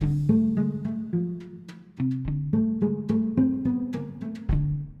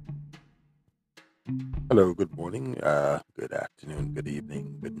Hello, good morning, good afternoon, good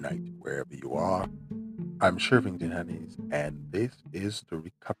evening, good night, wherever you are. I'm Shervington Hannes, and this is the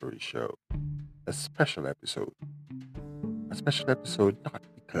Recovery Show, a special episode. A special episode not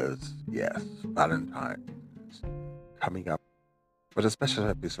because, yes, Valentine's is coming up, but a special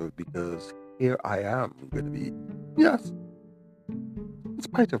episode because here I am going to be, yes, in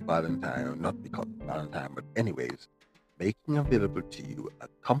spite of Valentine, or not because of Valentine, but anyways, making available to you a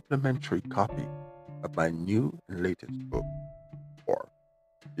complimentary copy of my new and latest book, or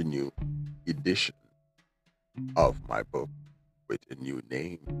the new edition of my book with a new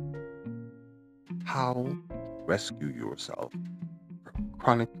name: How to Rescue Yourself from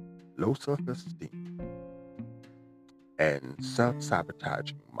Chronic Low Self Esteem and Self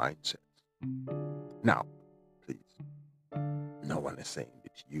Sabotaging Mindsets. Now, please, no one is saying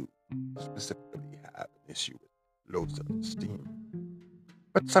that you specifically have an issue with low self esteem,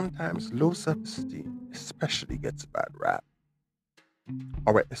 but sometimes low self esteem especially gets a bad rap.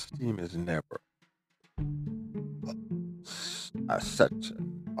 Our esteem is never such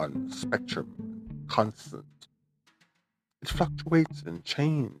on a spectrum, constant. It fluctuates and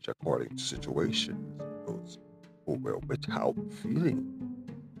changes according to situations and goes over with how we're feeling.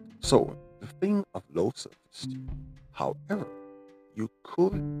 So, the thing of low self esteem, however, you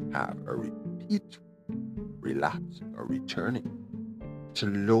could have a repeat relapse or returning to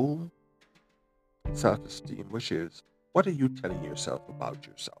low self esteem, which is what are you telling yourself about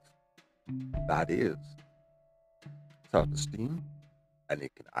yourself? That is self esteem, and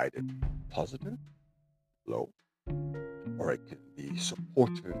it can either be positive, low, or it can be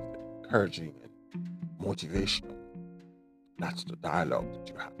supportive, encouraging, and motivational. That's the dialogue that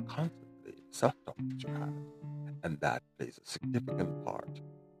you have constantly, self talk that you have. And that plays a significant part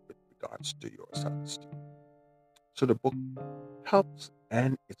with regards to your self esteem. So the book helps,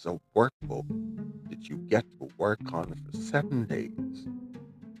 and it's a workbook that you get to work on for 7 days.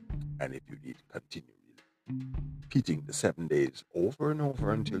 And if you need to continue repeating the 7 days over and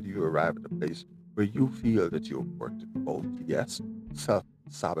over until you arrive at a place where you feel that you've worked in both, yes, self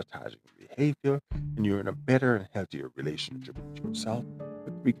sabotaging behavior, and you're in a better and healthier relationship with yourself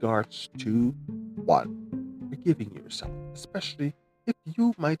with regards to one, forgiving yourself, especially if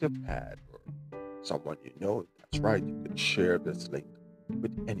you might have had or someone you know. That's right, you can share this link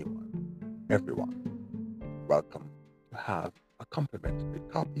with anyone, everyone. Welcome to have a complimentary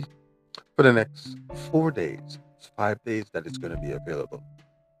copy for the next 4 days. It's 5 days that it's going to be available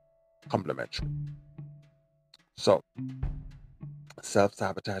complimentary. So, self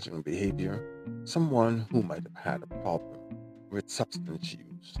sabotaging behavior, someone who might have had a problem with substance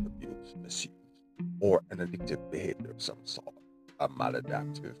use, abuse, misuse, or an addictive behavior of some sort, a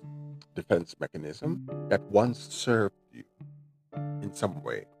maladaptive defense mechanism that once served you in some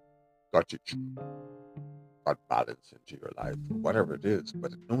way, got you through, got balance into your life, or whatever it is,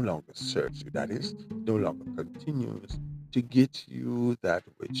 but it no longer serves you. That is, no longer continues to get you that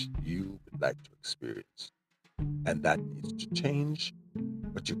which you would like to experience. And that needs to change,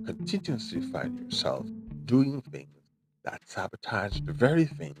 but you continuously find yourself doing things that sabotage the very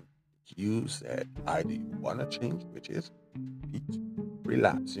thing you said either you want to change, which is repeat,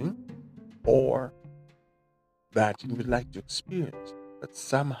 relapsing, or that you would like to experience. But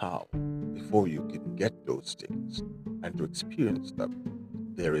somehow, before you can get those things and to experience them,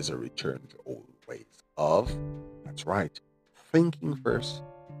 there is a return to old ways of, that's right, thinking first,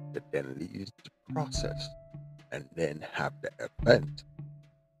 that then leads to process, and then have the event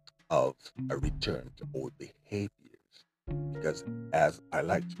of a return to old behaviors. Because, as I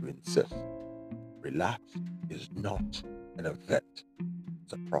like to insist, relapse is not an event,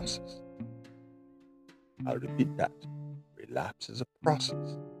 it's a process. I'll repeat that. Relapse is a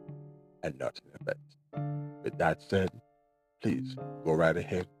process and not an event. With that said, please go right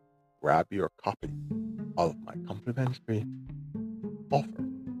ahead, grab your copy of my complimentary offer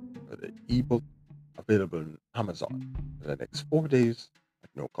for the ebook available on Amazon for the next 4 days at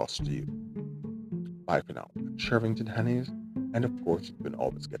no cost to you. Bye for now. I'm Shervington Hannes, and of course, you can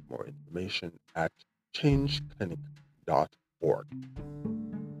always get more information at changeclinic.org.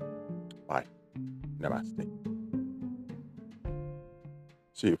 Bye. Namaste.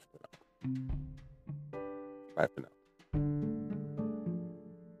 See you for now. Bye for now.